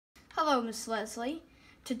Hello, Miss Leslie.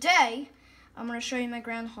 Today, I'm going to show you my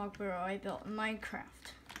groundhog burrow I built in Minecraft.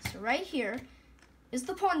 So right here is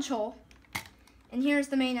the punch hole, and here's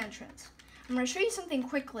the main entrance. I'm going to show you something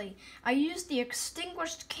quickly. I used the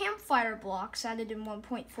extinguished campfire blocks added in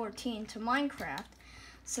 1.14 to Minecraft,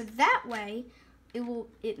 so that way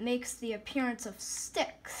it makes the appearance of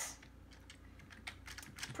sticks.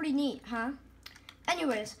 Pretty neat, huh?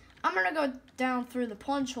 Anyways, I'm gonna go down through the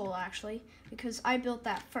plunge hole actually, because I built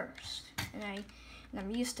that first, and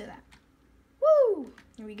I'm used to that. Woo!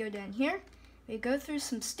 And we go down here. We go through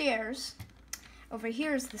some stairs. Over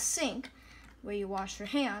here is the sink, where you wash your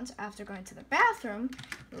hands after going to the bathroom,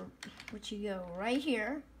 which you go right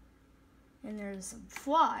here. And there's a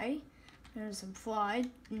fly. There's a fly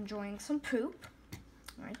enjoying some poop,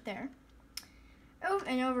 right there. Oh,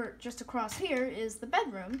 and over just across here is the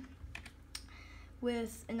bedroom,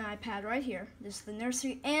 with an iPad right here. This is the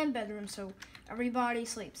nursery and bedroom, so everybody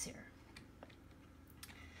sleeps here.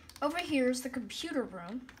 Over here is the computer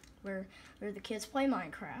room, where the kids play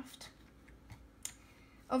Minecraft.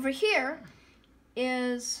 Over here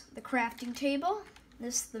is the crafting table.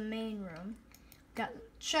 This is the main room. Got a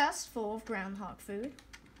chest full of groundhog food,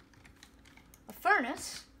 a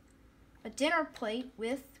furnace, a dinner plate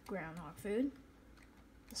with groundhog food,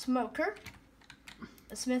 a smoker,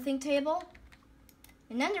 a smithing table,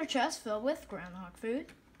 an ender chest filled with groundhog food,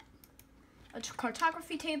 a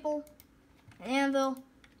cartography table, an anvil,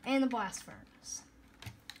 and a blast furnace.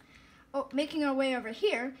 Oh, making our way over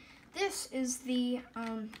here, this is the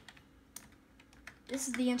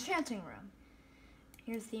enchanting room.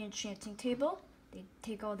 Here's the enchanting table. They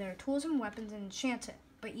take all their tools and weapons and enchant it,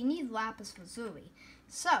 but you need lapis lazuli.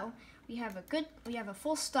 So we have a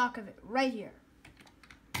full stock of it right here.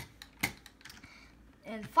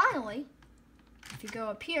 And finally, if you go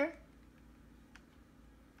up here,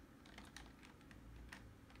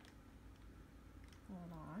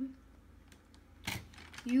 hold on,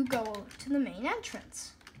 you go to the main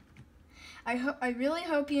entrance. I really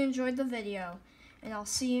hope you enjoyed the video, and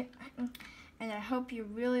I hope you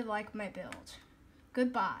really like my build.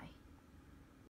 Goodbye.